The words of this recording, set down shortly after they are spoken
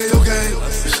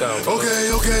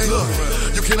Okay, look.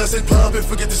 You cannot say pop and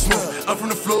forget the smoke. I'm from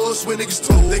the floors where niggas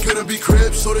told. They couldn't be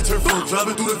cribs, so they turn folk.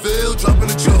 Driving through the Ville, dropping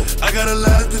a joke. I gotta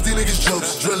laugh cause these niggas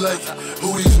jokes. Drill like,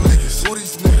 who these niggas?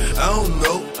 I don't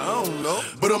know.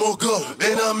 But I'm on go.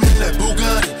 And I'm in that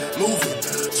Bugatti, moving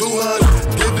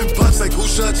 200. Giving pops like who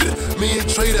shot you? Me and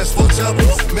Trey, that's 4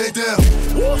 choppers. Man down.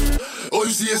 All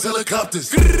you see is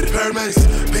helicopters.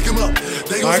 Paramedics, pick him up.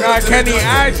 I got Kenny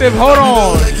active, hold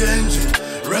on.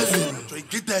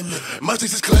 Get that nigga. My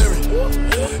chicks is clearing.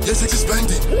 Your chicks is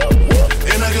spending.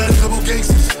 And I got a couple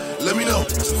gangsters. Let me know.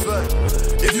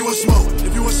 If you want smoke,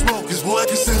 cause boy I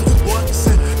can send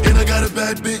it. And I got a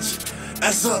bad bitch.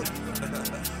 Ass up.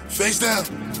 Face down.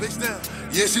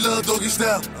 Yeah, she love doggy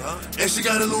style. And she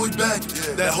got a Louis bag.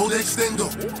 That whole extendo.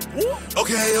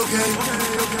 Okay.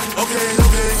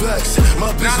 Flex.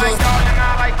 My bitch not like y'all, you're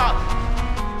not like us.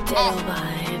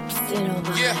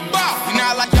 Yeah, you're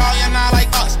not like y'all, you're not like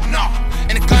us. No.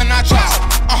 And the gun I trust.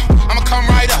 I'ma come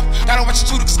right up. I don't want you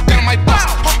to, cause the gun might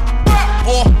bust.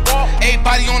 War,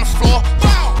 everybody on the floor.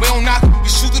 We don't knock, we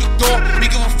shoot through the door. We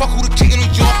give a fuck who the king of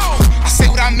New York. I say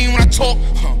what I mean when I talk.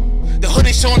 The hood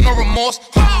ain't showing no remorse.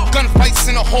 Gunfights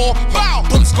in the hall.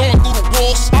 Bullets going through the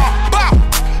walls.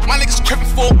 My niggas crippin'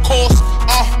 for a cause.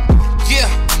 Yeah,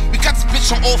 we got this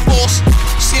bitch on all fours.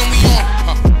 See him, we on.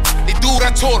 They do what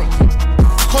I told them.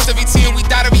 Cross every T and we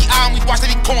dot every I and we watch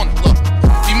every corner. Look,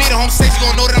 we made it home safe, you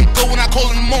gon' know that I'm good when I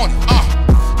call in the morning.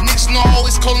 Niggas know I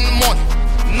always call in the morning.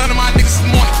 None of my niggas is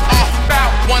morning.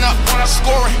 One up,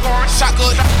 scoring, shot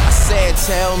good. I said,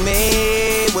 tell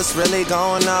me what's really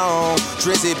going on.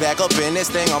 Drizzy back up in this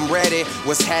thing, I'm ready.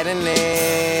 What's happening?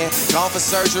 Gone for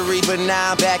surgery, but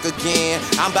now I'm back again.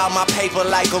 I'm about my paper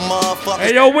like a motherfucker.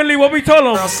 Hey, yo, Willie, what we told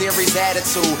him? Series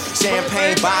attitude,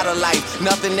 champagne bottle life.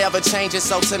 Nothing ever changes,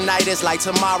 so tonight is like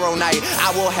tomorrow night.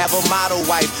 I will have a model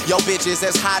wife. Yo, bitch is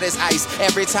as hot as ice.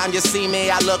 Every time you see me,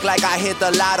 I look like I hit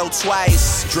the lotto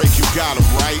twice. Drake, you got him,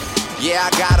 right? Yeah,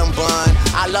 I got him, bun.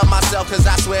 I love myself cause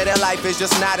I swear that life is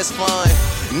just not as fun.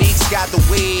 Neeks got the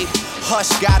weed,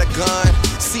 Hush got a gun.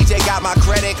 CJ got my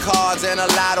credit cards and a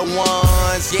lot of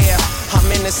ones. Yeah, I'm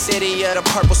in the city of the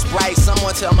purple Sprite.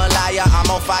 Someone tell Malaya I'm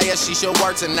on fire, she should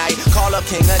work tonight. Call up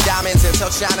King of Diamonds and tell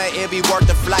China it be worth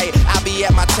the flight. I be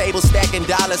at my table stacking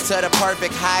dollars to the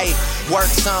perfect height. Work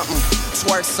something,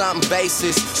 twerk something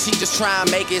basis. She just try and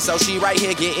make it, so she right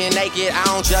here getting naked. I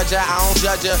don't judge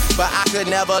her, but I could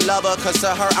never love her. Cause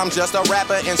to her I'm just a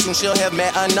rapper and soon she'll have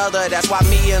met another. That's why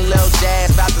me and Lil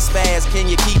Jazz about to spaz. Can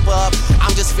you keep up?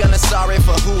 I'm just feeling sorry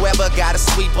for whoever gotta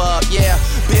sweep up. Yeah,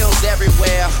 bills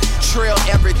everywhere, trill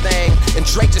everything. And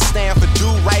Drake just stand for do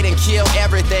right and kill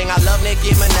everything. I love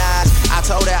Nicki Minaj, I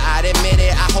told her I'd admit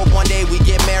it. I hope one day we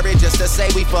get married just to say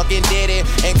we fucking did it.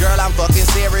 And girl, I'm fucking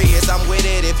serious, I'm with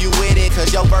it if you with it.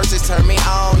 Cause your verses turn me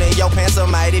on and your pants are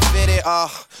mighty fitted.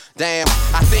 Oh, damn,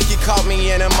 I think you caught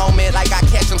me in a moment like I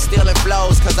catch them stealing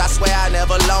flows. Cause I swear I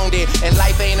never loaned it. And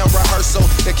life ain't a rehearsal,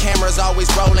 the camera's always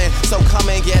rolling. So come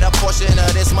and get a portion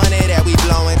of this money that we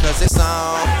blowing. Cause it's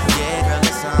on, yeah girl,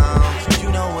 it's on.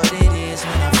 You know what it is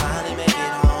when I finally make it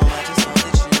home. I just know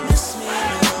that you miss me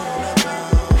and you know when I'm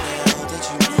gone. Yeah, I hope that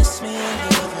you miss me and you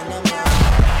know when I'm gone.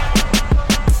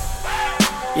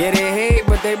 Yeah, they hate,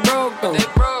 but they broke though.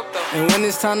 And when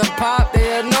it's time to pop, they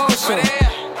had no show.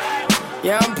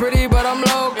 Yeah, I'm pretty, but I'm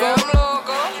loco.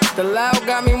 The loud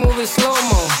got me moving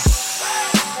slow-mo.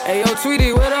 Hey, yo,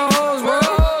 Tweety, where the hoes, bro?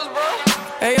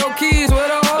 Hey, yo, Keys, where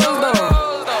the hoes,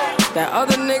 though? That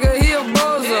other nigga, he a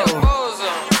bozo.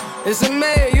 It's a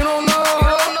mayor, you don't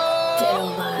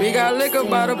know. We got liquor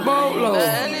by the boatload.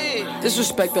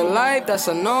 Disrespect the life, that's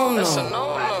a no-no.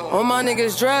 All my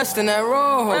niggas dressed in that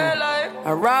rojo.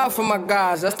 I ride for my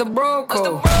guys, that's the bro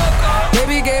code.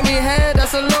 Baby gave me head,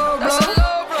 that's a low blow.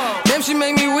 Damn, she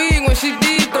make me weak when she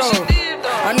deep throw.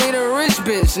 I need a rich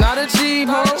bitch, not a cheap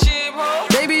hoe.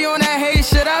 Baby on that hate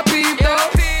shit, I peep though.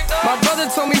 My brother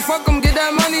told me fuck him, get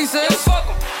that money, sis.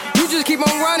 You just keep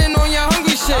on running on your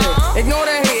hungry shit. Ignore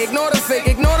the hate, ignore the fake,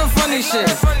 ignore the funny shit.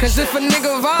 Cause if a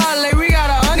nigga violate, we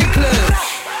got 100 clips.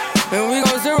 And we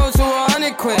go 0 to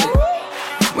 100 quid.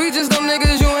 We just them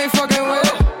niggas you ain't fucking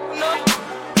with.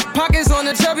 Pockets on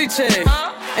the chubby chick.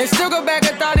 And still go back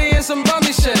a thotty and some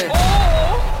bummy shit.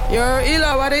 Yo,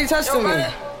 Eli, why they testing me?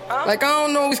 Like I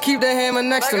don't always keep that hammer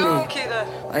next to me.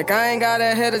 Like I ain't got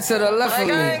a header to the left of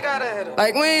me.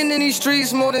 Like we ain't in these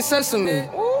streets more than sesame.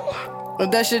 But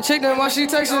that shit chick, then why she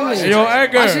texting me? Hey, yo,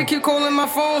 Edgar. Why she keep calling my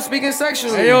phone, speaking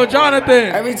sexually? Hey, yo,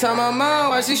 Jonathan. Every time I'm out,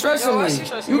 why she stressing me?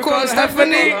 You call her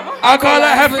Stephanie, I call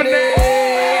her Heffany.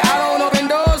 I don't open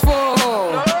doors for a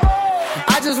hoe.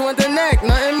 I just want the neck,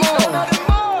 nothing more.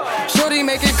 Shorty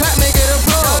make it clap, make it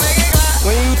applause.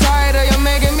 When you tired of your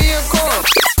making me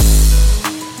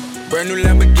Brand new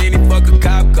Lamborghini, fuck a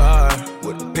cop car.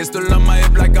 With a pistol on my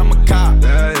hip like I'm a cop.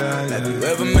 Have you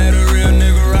ever met a real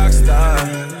nigga rock star?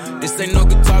 This ain't no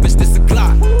guitar, bitch, this a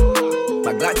Glock.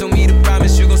 My Glock told me to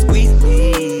promise you gon' squeeze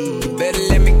me. You better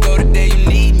let me go the day you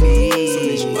need me. So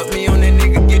bitch, put me on that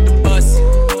nigga, get the bus.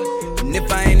 And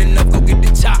if I ain't enough, go get the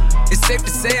chop. It's safe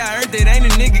to say I earned it, ain't a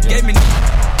nigga gave me.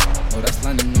 Oh, that's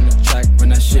London on the track, run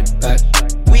that shit back.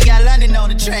 We got London on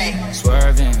the track.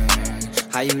 Swerving,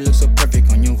 how you look so perfect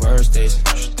on your worst days.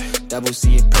 Double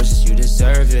C it purchase, you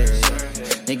deserve it.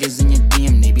 Niggas in your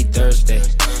DM, they be thirsty.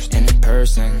 And in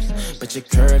person, but you're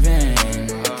curving.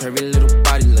 Curvy little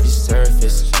body, love your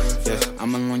surface. Yeah,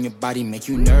 I'm alone your body, make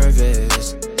you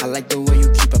nervous. I like the way you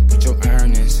keep up with your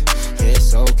earnings. Yeah,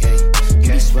 it's okay,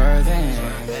 you be swerving.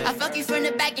 I fuck you from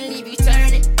the back and leave you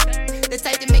turning. The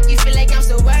type to make you feel like I'm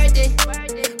so worth it.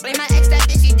 Blame my ex, that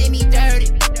bitch, she did me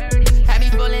dirty. Had me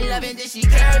fall in love and then she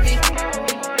curvy.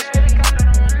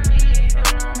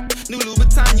 New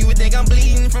Louboutin, you would think I'm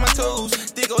bleeding from my toes.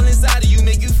 Dig all inside of you,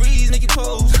 make you freeze, make you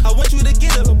pose. I want you to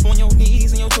get up on your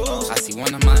knees and your toes. I see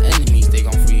one of my enemies, they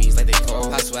gon' freeze like they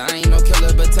cold. I swear I ain't no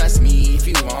killer, but test me if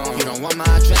you want. You don't want my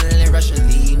adrenaline rush and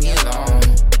leave me alone.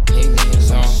 Leave me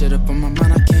alone. Shit up on my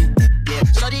mind, I can't think. Yeah,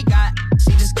 shorty got,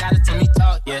 she just gotta tell me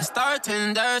talk. Yeah, start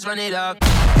tenders, run it up.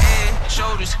 Head,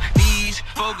 shoulders, knees,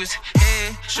 focus.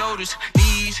 Head, shoulders,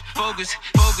 knees, focus.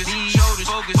 Focus, knees, shoulders,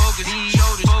 focus. Focus, knees,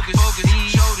 shoulders, focus. Focus,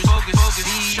 knees, shoulders, focus. Focus,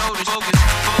 knees, shoulders, focus.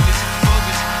 Focus,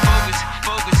 focus, focus,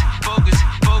 focus, focus,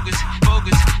 focus,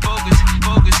 focus, focus,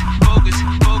 focus, focus,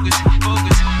 focus,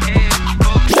 focus. Head,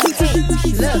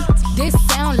 focus. Look, this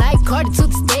sound like Cardi to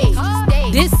the stage.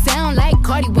 This sound like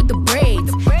Cardi with the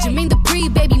braids. Jermaine Dupri,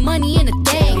 baby, money in a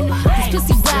thing. This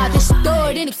pussy wild, this shit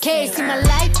stored in a cage. See my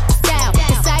lifestyle,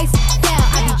 it's ice down.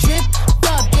 I be dripped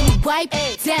up, then we wipe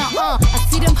down. I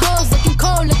see them hoes looking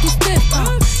cold, looking stiff.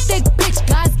 Thick bitch,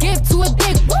 God's gift to a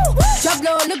dick. Drop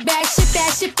low, look back, shit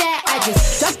that, shit that. I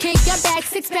just drop kick, your back,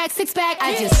 six pack.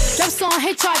 I just drop song,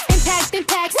 hit charts,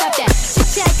 impact, stop that. Chit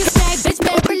chat, get back, bitch,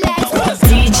 man, relax.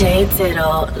 DJ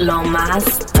Tero, lo más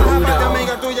duro.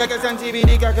 Amiga tuya que sean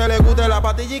chivirica, que le guste la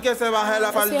patilla y que se baje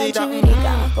la faldita.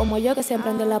 Como yo que siempre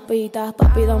ande la pita.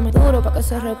 Papi, dame duro pa' que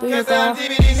se repita. Que sean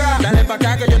chivirica, dale pa'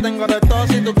 acá que yo tengo de todo.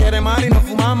 Si tú quieres más y nos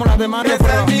fumamos las demás. Que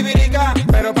sean chivirica,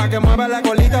 pero pa' que mueva la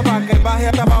colita, pa' que baje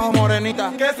hasta abajo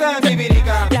morenita. Que sean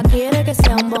chivirica. La quiere que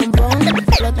sea un bombón,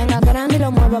 lo tenga grande y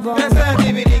lo mueva bon. Que sean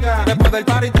chivirica, después del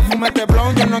party tú fumas este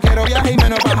blon. Yo no quiero viaje y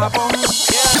menos pa' Japón.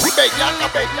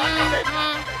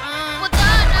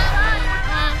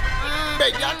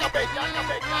 Bellaca, bellaca, bellaca.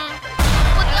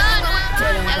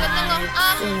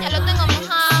 Ya lo tengo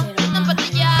mojado, no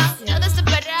empatillado, ya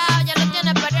desesperado, ya lo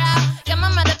tiene parado.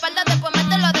 Llámame de espalda, después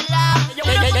mételo de lado.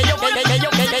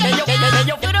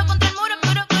 Duro contra el muro,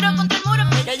 duro contra el muro,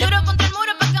 duro contra el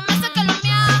muro, pa' que me saque los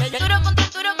miados. Duro contra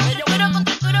el muro, pa' que me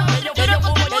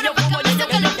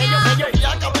saque los miados.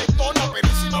 Bellaca, putona,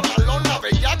 perísima malona.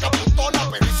 Bellaca, putona,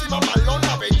 perísima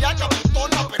malona. Bellaca,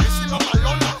 putona, perísima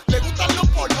malona. Le gustan los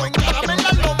polvos en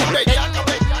caramela loma. Bellaca,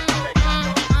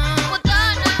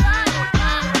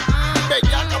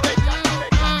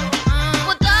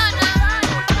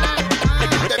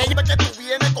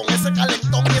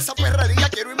 esa perrería,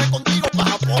 quiero irme contigo pa'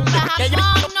 Japón. No,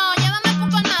 llévame por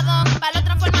Colmadón, pa' los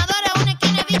transformadores, una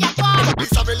esquina de Villapón.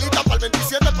 Isabelita, pa'l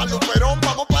 27, pa'l Luperón.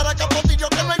 Vamos para Capotillo,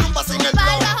 que no hay rumba sin el Pa'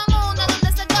 blon. el bajo mundo,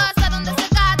 donde se goza, donde se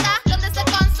gata, donde se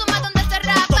consuma, donde se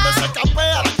rapa. Donde se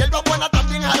campea, la hierba buena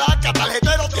también jaraca.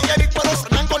 Tarjetero, tiguerito, los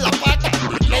sanan con la paca.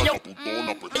 Bellaca,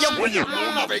 putona, perísima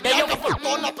malona. Bellaca,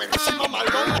 putona, perísima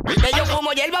malona. Yo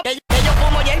fumo hierba, yo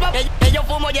fumo hierba,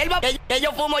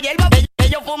 yo fumo hierba,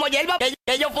 yo fumo hierba, yo fumo hierba,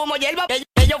 yo fumo hierba,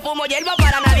 yo fumo hierba,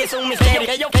 para nadie es un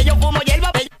misterio. Yo fumo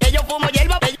hierba, yo fumo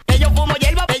hierba, yo fumo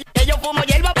hierba, yo fumo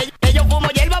hierba, yo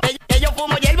fumo hierba, yo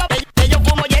fumo hierba, yo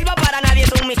fumo hierba, para nadie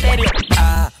es un misterio.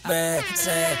 A, B,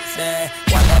 C, D,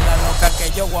 ¿cuál es la loca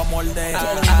que yo voy a morder?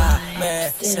 A,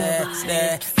 B, C,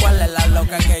 D, ¿cuál es la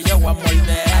loca que yo voy a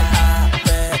morder? A, B,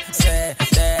 C,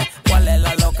 D, ¿cuál es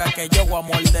la loca que yo voy a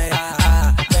morder?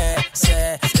 A, B,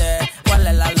 C, D, ¿cuál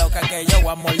es la loca que yo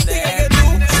voy a morder? Dije que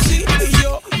tú, sí, y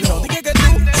yo, no dije que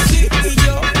tú, sí, y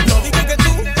yo, no dije que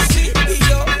tú, sí, y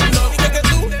yo, no dije que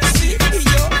tú, sí, y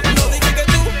yo, no dije que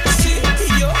tú, sí, y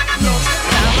yo, no dije que tú.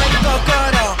 Estamos en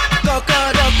Cocoro,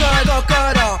 Cocoro,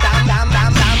 Cocoro,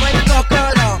 estamos en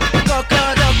Cocoro,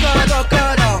 Cocoro,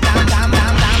 Cocoro,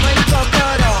 estamos en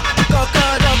Cocoro,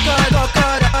 Cocoro,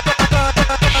 Cocoro,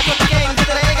 que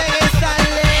entreguen esa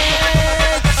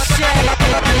leche, esa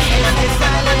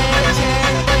leche.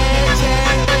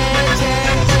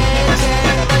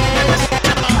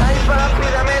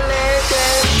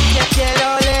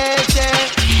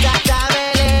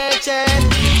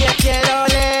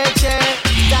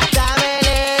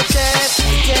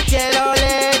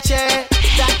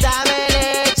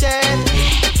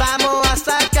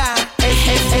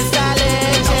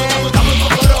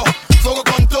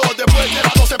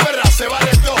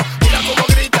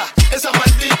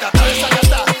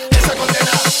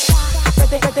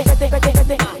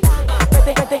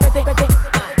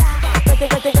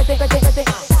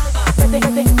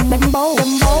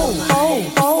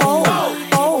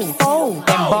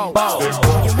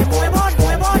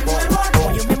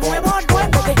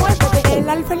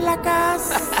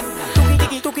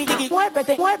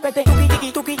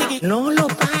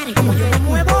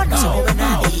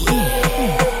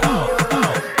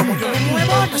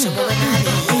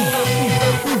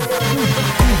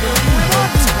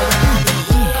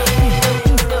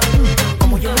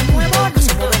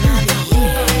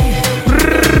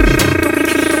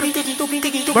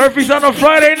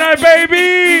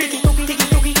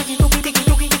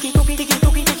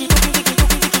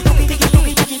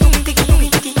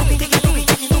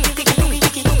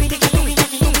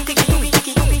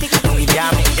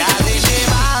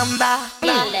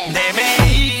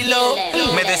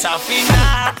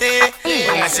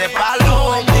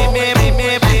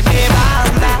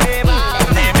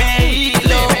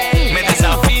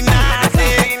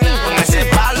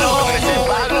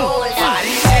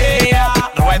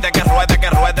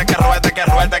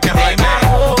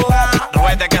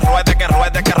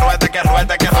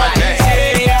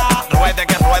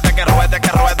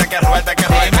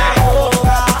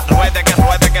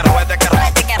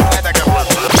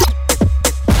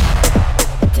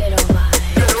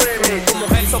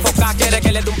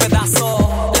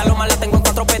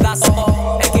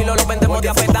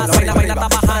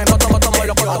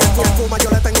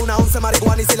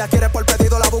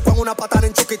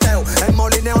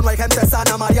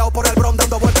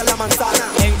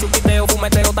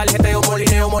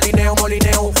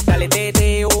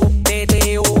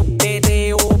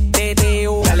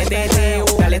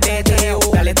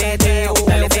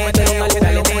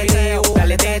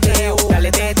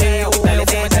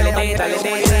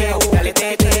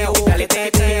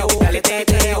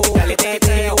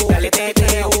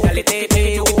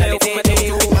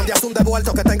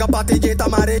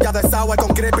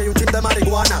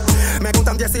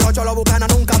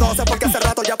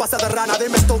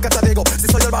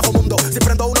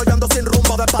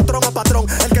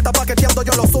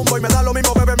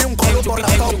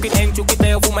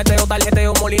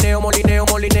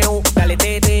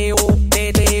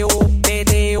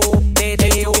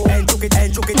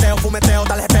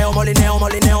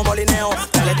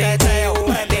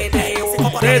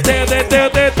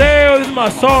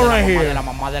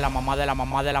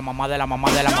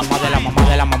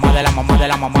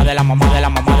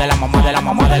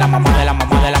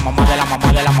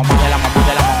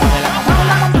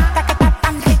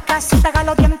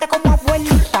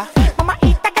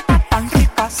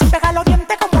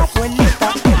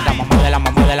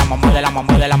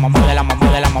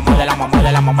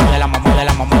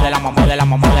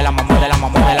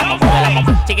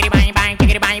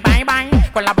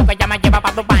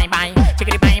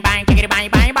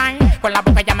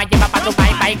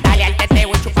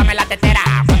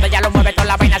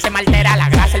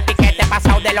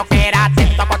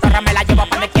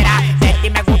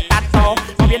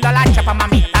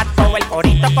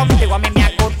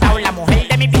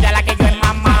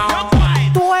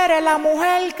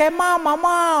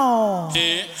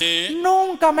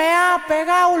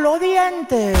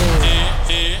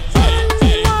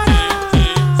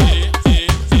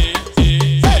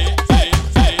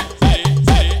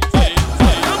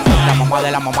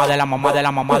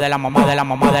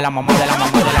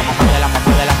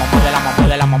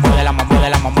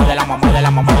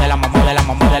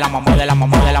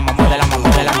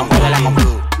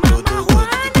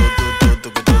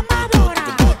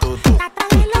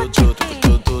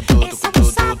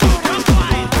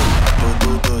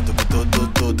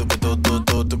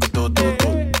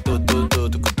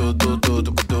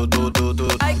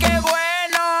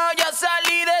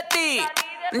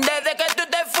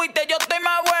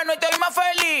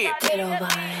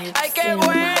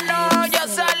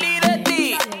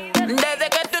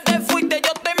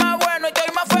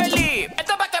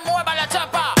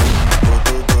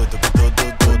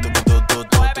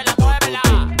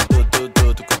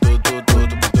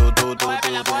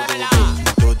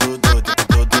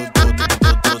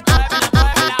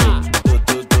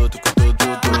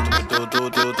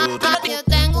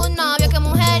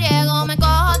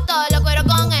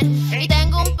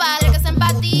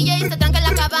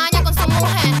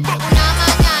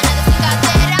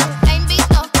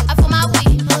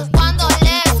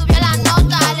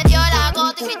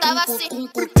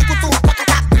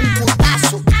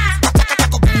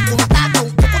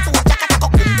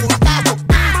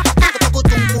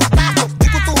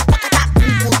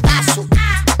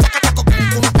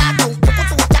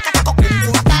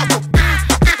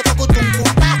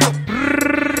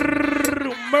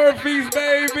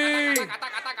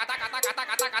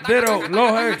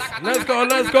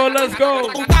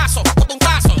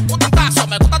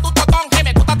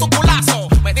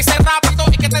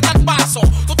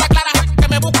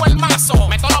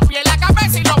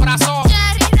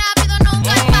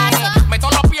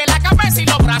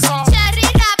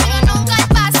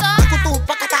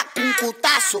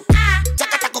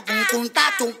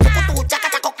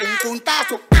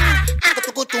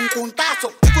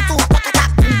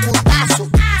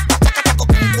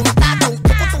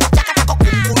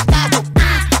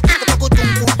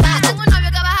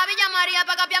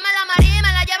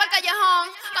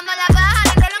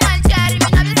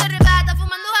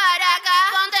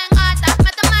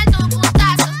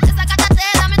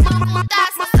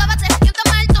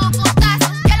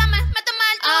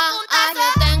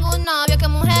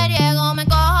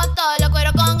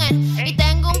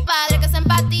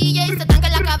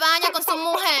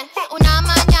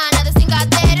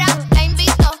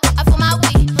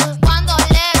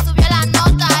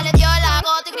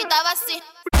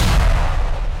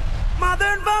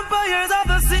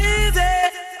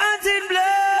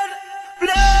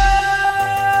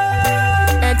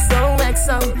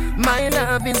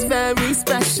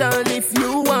 special. If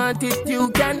you want it, you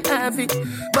can have it,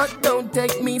 but don't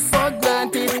take me for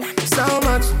granted. So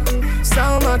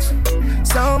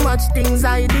much things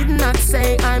I did not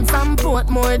say. I'm from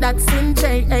Portmore, that's in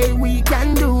J.A. We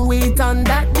can do it on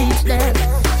that beach there.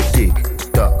 Tick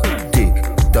tock, tick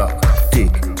tock,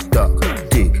 tick tock,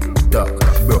 tick tock.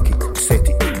 Broke it, set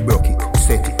it, broke it,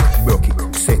 set it, broke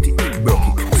it, set it,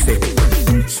 broke it, set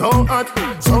it. So hot,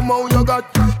 somehow you got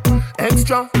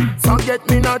extra. Forget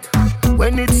me not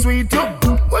when it's sweet. You,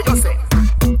 what you say?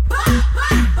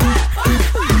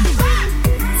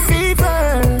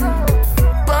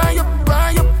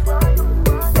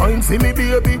 See me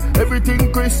baby,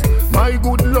 everything crisp. My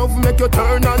good love make you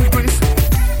turn and crisp.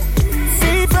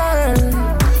 Fever,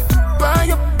 buy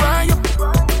up.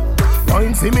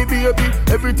 Wine see me baby,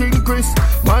 everything crisp.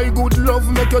 My good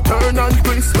love make you turn and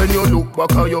crisp. When you look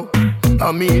back at you,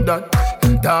 I mean that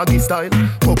doggy style,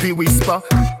 puppy whisper.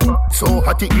 So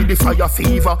hot it the fire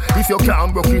fever. If you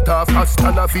can't broke it off,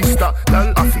 hasta la vista.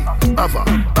 Girl, afi, ava,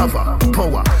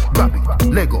 power. Grab it,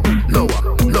 Lego, lower.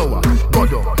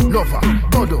 Godo, lover,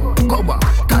 godo, cover.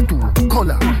 Tattoo,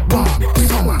 color, warm,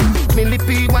 summer.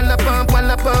 Millipede, walla pump.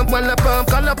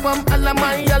 Color pump, alla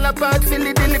my yalla part.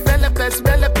 Philly dilly bella pest.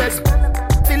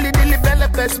 Philly dilly bella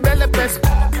pest.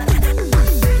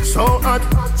 So hot,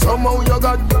 somehow you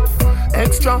got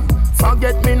extra.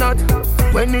 Forget me not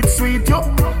when it's sweet, yo.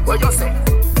 What you say?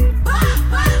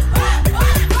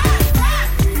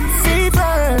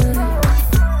 Fever,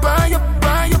 buy up.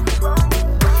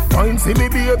 Wine see me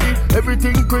baby,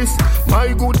 everything crisp.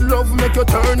 My good love make you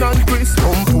turn and crisp.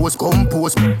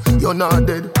 Compose, you're not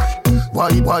dead.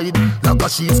 Wide, like a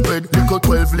sheet spread. Little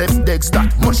 12 left decks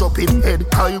that mush up in head.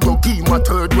 I go give my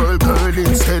third world girl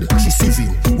instead. She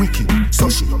civil, wicked, so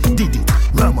she did it.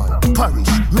 Raman, parish,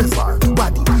 river,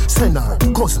 body, senar,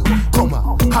 cousin,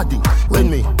 comma, haddy. When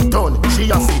me done, she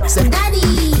a fit, said daddy.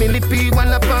 Millipede,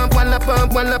 walla pump. Color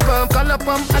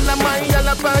pump, alla my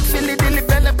yalla part. Philly dilly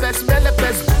bella pest.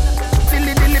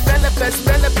 Philly dilly bella pest.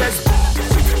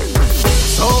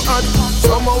 So hot,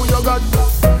 somehow you got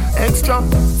extra.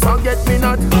 Forget me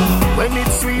not when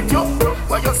it's sweet, yo.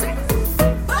 What you say?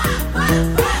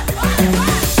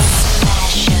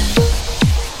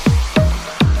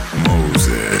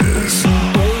 Moses.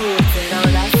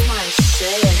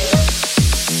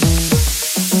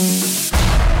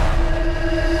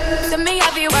 To me, I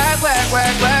be work.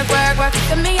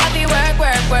 To me, I be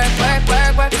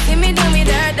work. See me do me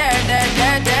dirt.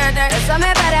 So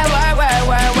me better work.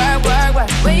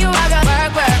 When you walk out,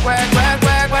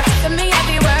 work. To me, I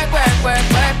be work.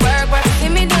 See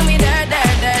me do me dirt.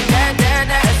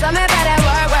 So me better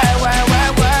work.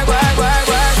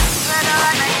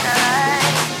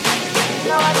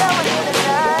 No, I don't want you to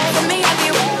die. To me, I be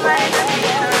work.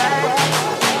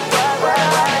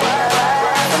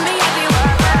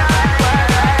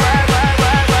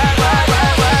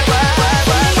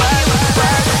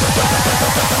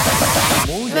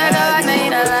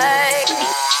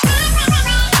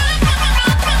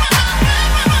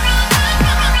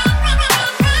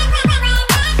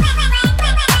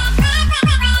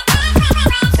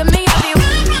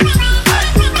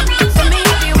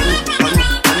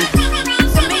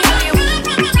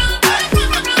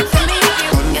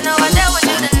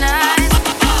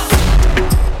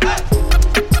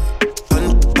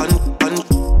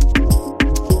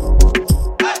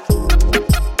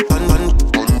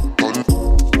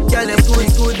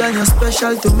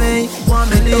 Special to me, want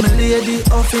me lady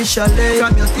officially.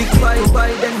 From your thick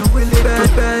bye, then you will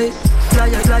pay.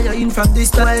 Flyer in from this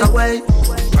time away.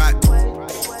 Right.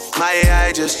 My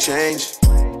AI just changed.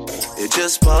 It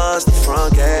just buzzed the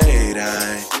front gate.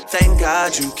 I thank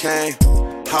God you came.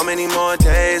 How many more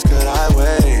days could I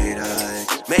wait? I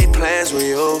made plans with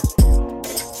you,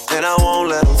 and I won't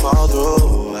let them fall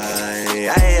through.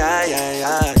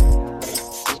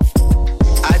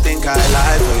 I think I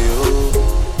lied for you.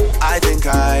 I think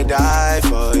I die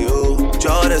for you.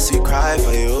 Jodeci cry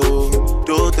for you.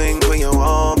 Do things when you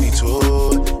want me to.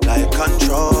 Like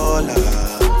controller.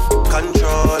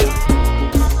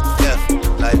 Yeah,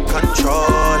 like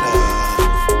controller.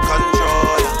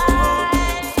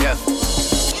 Yeah.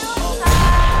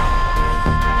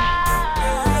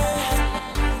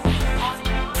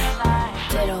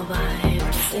 Zero vibes.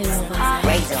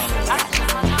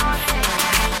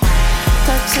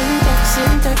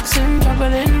 Texting,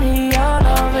 juggling me all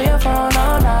over your phone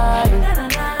all night.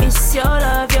 It's your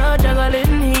love, you're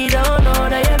juggling me, don't know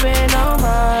that you've been on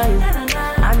mine.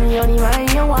 I'm the only man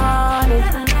you wanted.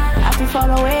 I feel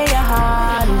fall away your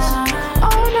heart is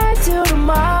all night till the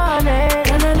morning.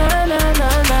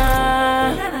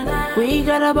 Na. We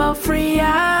got about 3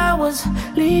 hours.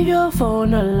 leave your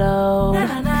phone alone.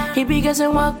 He be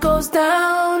guessing what goes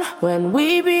down when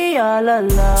we be all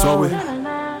alone. So we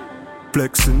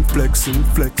flexing, flexing,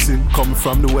 flexing, coming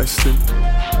from the western.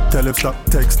 Tell him stop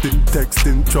texting,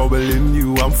 texting, troubling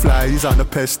you. I'm flies on the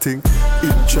pesting.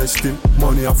 Interesting,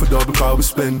 money off a double car we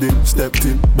spending. Stepped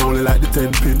in, bowling like the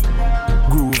 10 pin.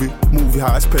 Groovy, movie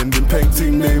high spending.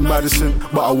 Painting name Madison,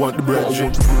 but I want the bread.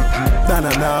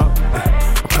 Nah.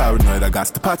 I'm paranoid, I got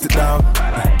to pat it down.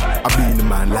 I been the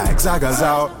man like Zaga's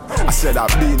out. I said I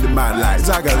been the man like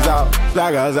Zaga's out.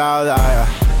 Zaga's out, yeah.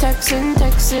 Texting,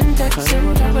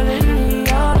 juggling me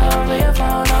all over your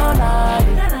phone all night.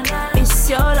 It's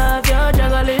your love, you're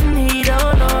juggling. He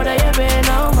don't know that you've been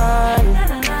on mine.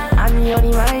 I'm the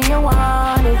only man you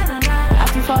wanted. I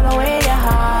can follow where your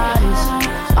heart is.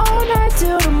 All night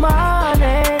till the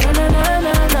morning.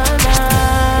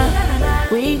 Na.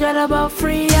 We got about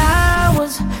 3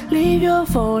 hours. Leave your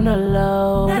phone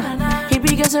alone. He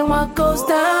be guessing what goes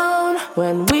down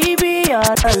when we be all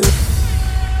alone.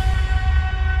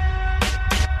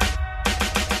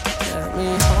 Let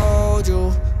me hold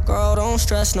you, girl, don't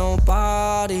stress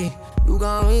nobody. You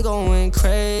got me going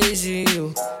crazy,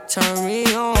 you turn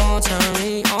me on, turn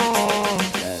me on.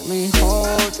 Let me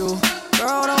hold you,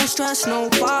 girl, don't stress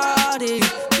nobody.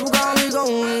 You got me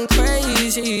going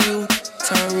crazy, you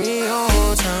turn me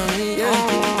on, turn me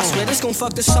on. I swear this gon'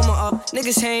 fuck the summer up.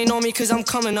 Niggas hating on me cause I'm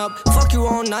coming up. Fuck you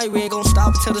all night, we ain't gon'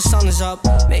 stop till the sun is up.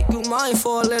 Make you mine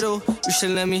for a little, you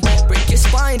should let me break your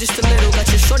spine just a little. Got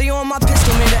your shorty on my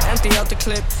pistol, made her empty out the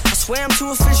clip. I swear I'm too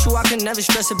official, I can never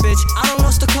stress a bitch. I done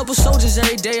lost a couple soldiers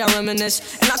every day, I reminisce.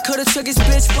 And I could've took his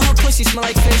bitch, but her pussy smell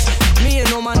like fish. Me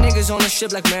and all my niggas on the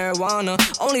ship like marijuana.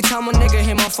 Only time a nigga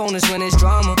hit my phone is when it's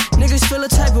drama. Niggas feel a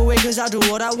type of way cause I do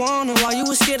what I wanna. While you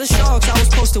was scared of sharks, I was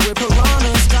posted with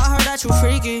piranhas. I heard that you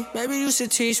freaky, maybe you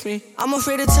should teach me. I'm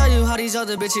afraid to tell you how these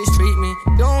other bitches treat me.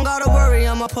 You don't gotta worry,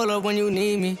 I'ma pull up when you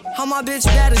need me. How my bitch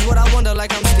bad is what I wonder,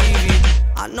 like I'm Stevie.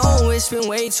 I know it's been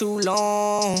way too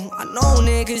long. I know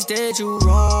niggas did you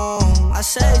wrong. I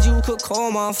said you could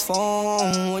call my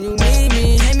phone when you need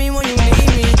me. Hit me when you need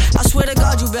me. I swear to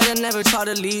God, you better never try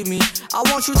to leave me. I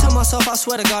want you to myself, I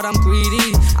swear to God, I'm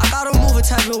greedy. I gotta move a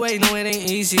type of way, no, it ain't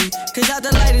easy. Cause at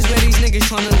the light is where these niggas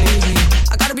tryna leave me.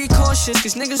 I gotta be cautious,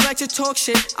 cause niggas like to talk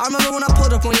shit. I remember when I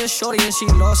pulled up on your shorty and she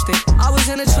lost it. I was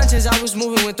in the trenches, I was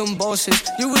moving with them bosses.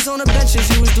 You was on the benches,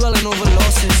 you was dwelling over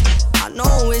losses. I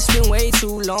know it's been way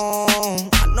too long.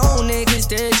 I know niggas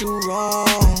did you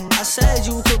wrong. I said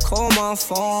you could call my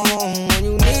phone when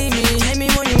you need me. Hit me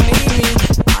when you need me.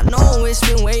 I know it's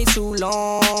been way too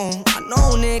long. I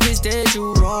know niggas did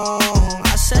you wrong.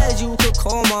 I said you could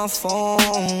call my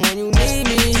phone when you need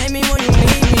me. Hit me when you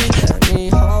need me. Let me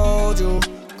hold you,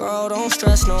 girl, don't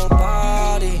stress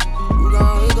nobody. You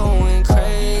got me going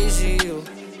crazy. You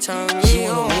turn me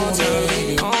on, turn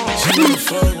me on. She wanna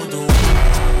fuck with the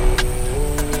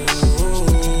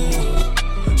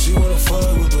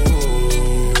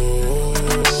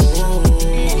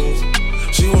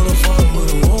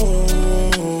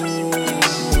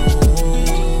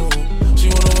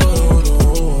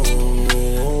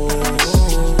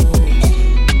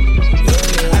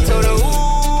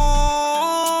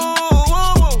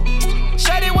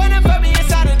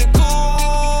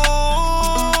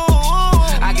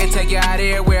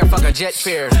jet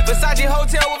fare. Versace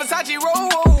hotel with Versace roll.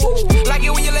 Like it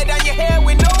when you let down your hair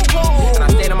with no clothes. And I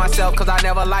stay to myself cause I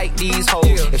never like these hoes.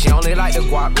 If she only like the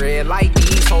guap red like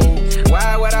these hoes.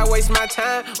 Why would I waste my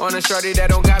time on a shorty that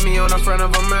don't got me on the front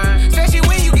of her mind? Especially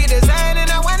when you get designed and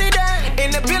I want it done.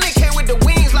 And the building came with the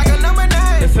wings like a number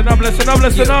 9. Listen up, listen up,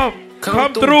 listen up.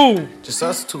 Come through. Just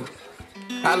us two.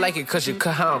 I like it cause you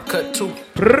cut how I'm cut too.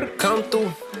 Come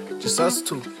through. Just us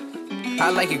two. I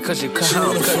like it cause you cut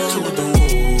how I'm cut too.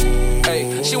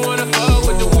 Hey, she wanna fuck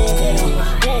with the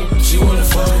woo. She wanna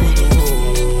fuck with the woo.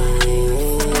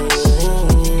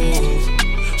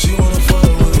 She wanna fuck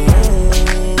with the woo.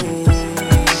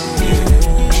 Yeah.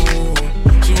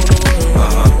 She wanna fuck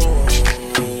with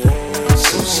the woo.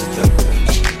 So seductive.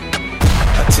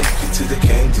 I take you to the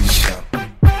candy shop.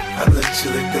 I let you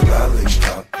lick the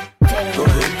lollipop. Go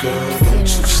ahead, girl, don't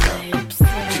you stop.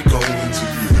 Keep going to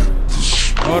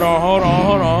you. Hold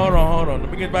on. Let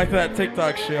me get back to that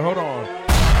TikTok shit. Hold on.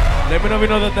 Let me know if you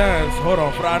know the dance. Hold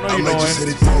on, I know you know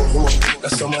it.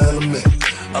 That's on my element.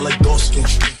 I like dark skin,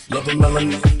 loving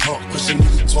melanin. Talk, pushing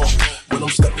nigga talk when I'm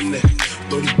stepping in.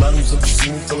 30 bottles of the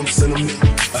smooth till I'm sentiment.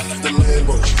 I have the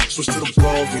Lambo, switch to the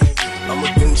Barbie. I'm a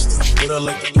gangster, but I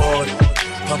like to party.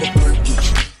 Pop a perky,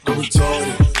 go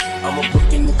retarded. I'm a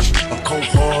broken nigga, I'm cold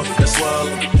hearted. That's why I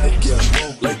like it, yeah,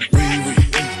 like Riri.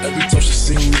 Every time she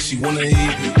see me, she wanna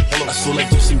hate me. I feel like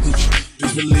Justin Bieber.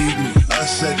 please believe me. I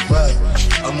said right,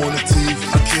 I'm on the TV.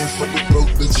 I can't fuck with broke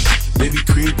bitches, they be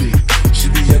creepy. She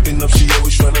be acting up, she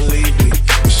always tryna leave me.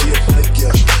 But she a flick,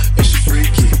 yeah, and she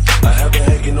freaky. I have her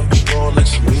hanging up the wall like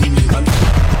she need me.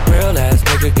 Real ass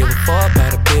nigga, give a fuck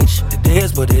about a bitch. It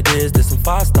is what it is, this some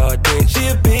 5-star dick. She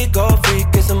a big gold freak,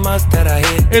 it's a must that I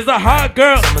hit. It's a hot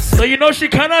girl, so you know she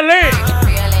kinda lit.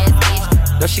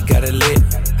 No, she got it lit.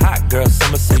 Hot girl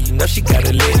summer, so you know she got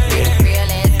it lit. Yeah.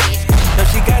 No,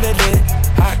 she got it lit.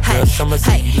 Hot girl summer,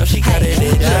 so you know she got it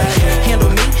lit. Handle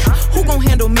me? Who gon'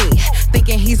 handle me?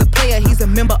 Thinking he's a player, he's a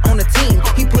member on the team.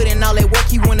 He put in all that work,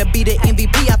 he wanna be the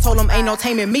MVP. I told him ain't no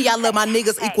taming me, I love my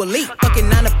niggas equally. Fucking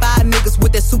 9 to 5 niggas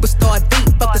with that superstar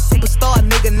beat. Fuck the superstar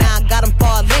nigga, now I got him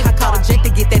far link. I called a Jake to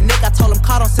get that nigga, I told him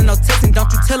call, don't send no text. And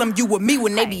don't you tell him you with me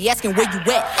when they be asking where you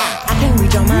at. I can't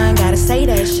read your mind, gotta say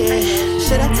that shit.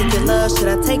 Should I take your love, should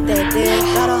I take that dick?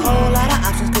 Got a whole lot of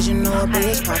options, cause you know a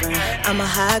bitch poppin'. I'm a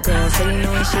high girl, so you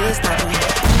know when shit's stoppin'.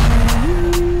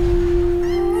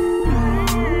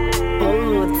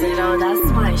 That's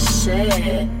my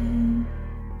shit.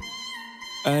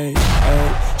 Ay,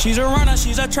 ay. She's a runner,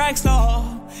 she's a track star.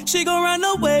 She gon' run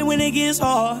away when it gets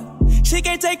hard. She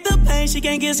can't take the pain, she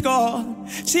can't get scarred.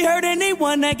 She hurt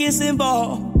anyone that gets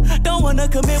involved. Don't wanna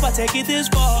commit, why take it this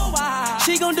far?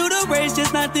 She gon' do the race,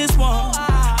 just not this one.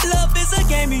 Love is a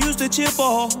game you used to cheer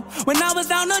for. When I was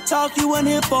down to talk, you weren't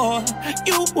here for.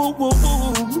 You, woo, woo,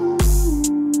 woo.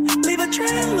 Leave a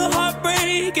trail of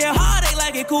heartbreak and heartache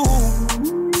like it cool.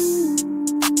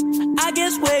 I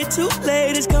guess way too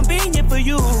late is convenient for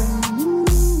you.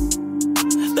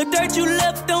 The dirt you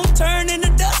left don't turn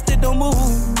into dust, it don't move.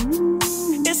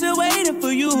 It's still waiting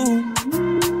for you.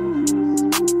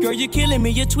 Girl, you're killing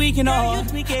me, you're tweaking all.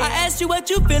 I asked you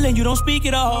what you feeling, you don't speak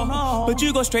at all. But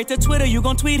you go straight to Twitter, you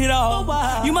gon' tweet it all.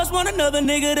 You must want another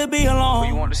nigga to be alone. What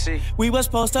you want to see? We was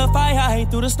supposed to fight high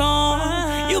through the storm.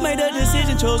 You made a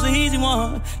decision, chose the easy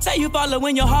one. Say you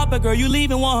following your heart, but girl, you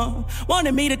leaving one.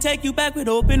 Wanted me to take you back with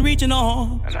open reaching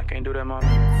on. And I can't do that, mama.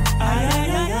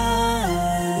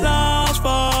 Lost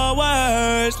for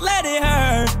words, let it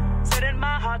hurt. Setting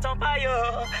my heart on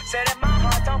fire. Setting my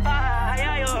heart on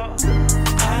fire.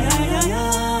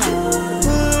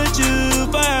 Put you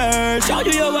first, show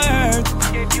you your worth.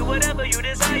 Give you whatever you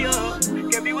desire.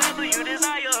 Give you whatever you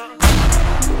desire.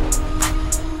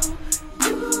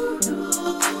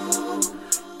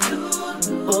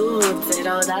 Ooh,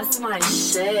 Tito, that's my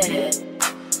shit.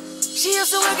 She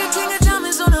used to work at King of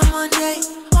Diamonds on a Monday.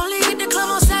 Only hit the club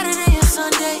on Saturday and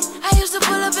Sunday. I used to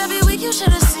pull up every week, you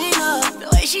should've seen her. The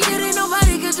way she did it,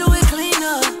 nobody could do it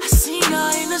cleaner. I seen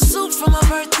her in a suit for my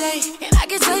birthday. And I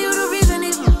can tell you the reason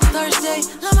it's Thursday.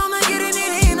 La mama getting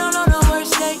it in on the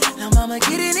worst day. La mama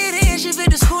getting it in, she fit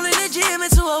the school and the gym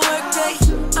into a work day.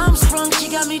 I'm sprung, she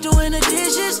got me doing the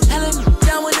dishes. Helen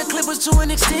down when the clip was to an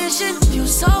extension. You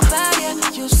so bad, yeah,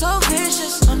 you so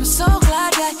vicious. I'm so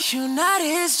glad that you not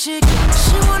his chick.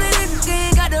 She wanted it,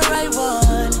 ain't got the right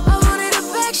one. I wanted a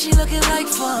bag, she looking like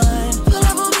fun. Pull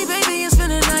up on me, baby, and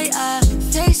spend the night.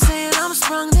 They saying I'm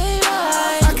sprung, they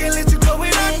right. I can't let you go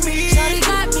without me. Shawty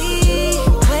got me.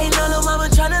 Waiting on the mama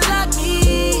tryna lock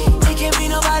me. It can't be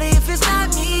nobody if it's not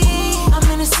me. I'm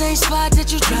in the same spot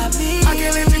that you dropped me. I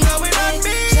can't let you go without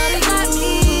me. Shawty got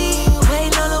me.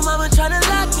 Waiting on the mama tryna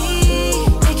lock me.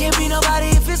 It can't be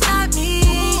nobody if it's not me.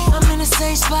 I'm in the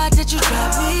same spot that you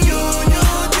dropped me.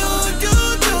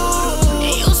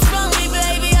 And you sprung me,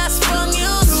 baby, I sprung you.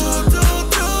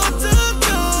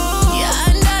 Yeah,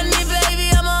 undone me, baby,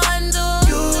 I'm a undo.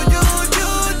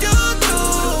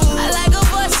 I like a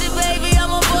bossy, baby,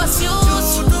 I'm a boss you. I'm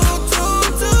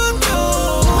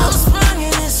sprung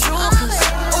in this room.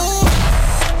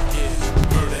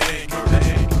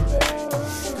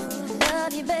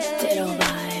 Ditto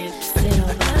vibes, ditto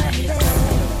vibes.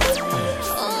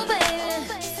 Oh, baby.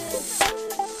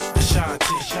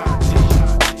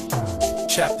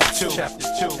 Chapter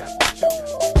 2.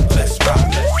 Let's rock.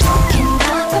 Can you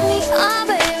ride for me? Oh,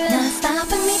 baby. Now stop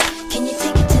for me. Can you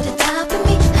take it to the top of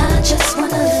me? I just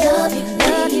wanna love you,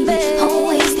 baby.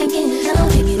 Always thinking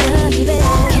love you, baby.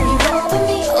 Can you roll with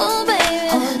me? Oh, baby.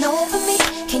 All over me.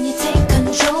 Can you take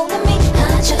control of me? I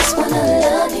just wanna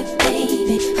love you,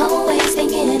 baby. Always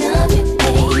thinking of you,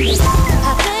 baby. I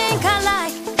think I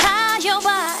like how your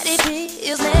body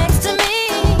feels next to me.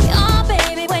 Oh,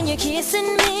 baby, when you're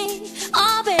kissing me.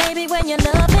 Oh, baby, when you're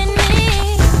loving me.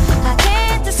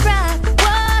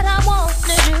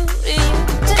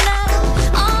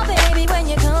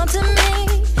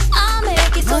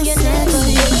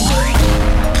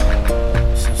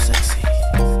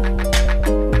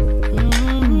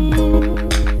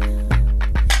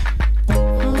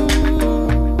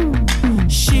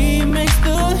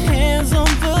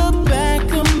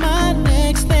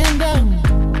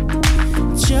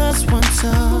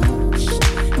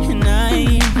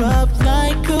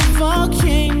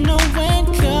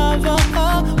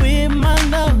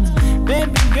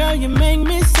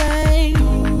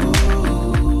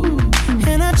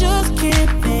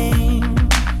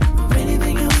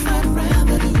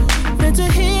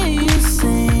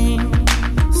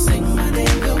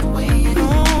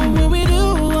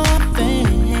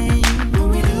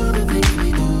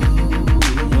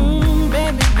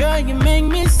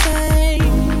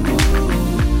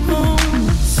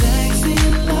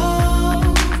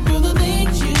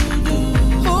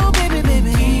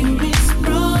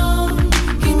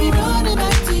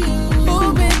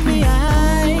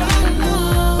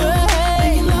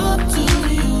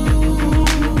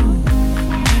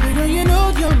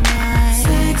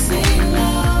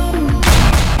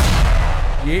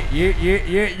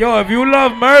 Yeah. Yo, if you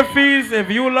love Murphy's,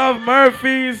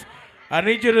 I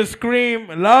need you to scream,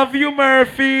 love you,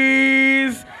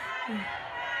 Murphy's.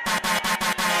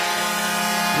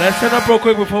 Let's turn up real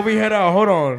quick before we head out. Hold on.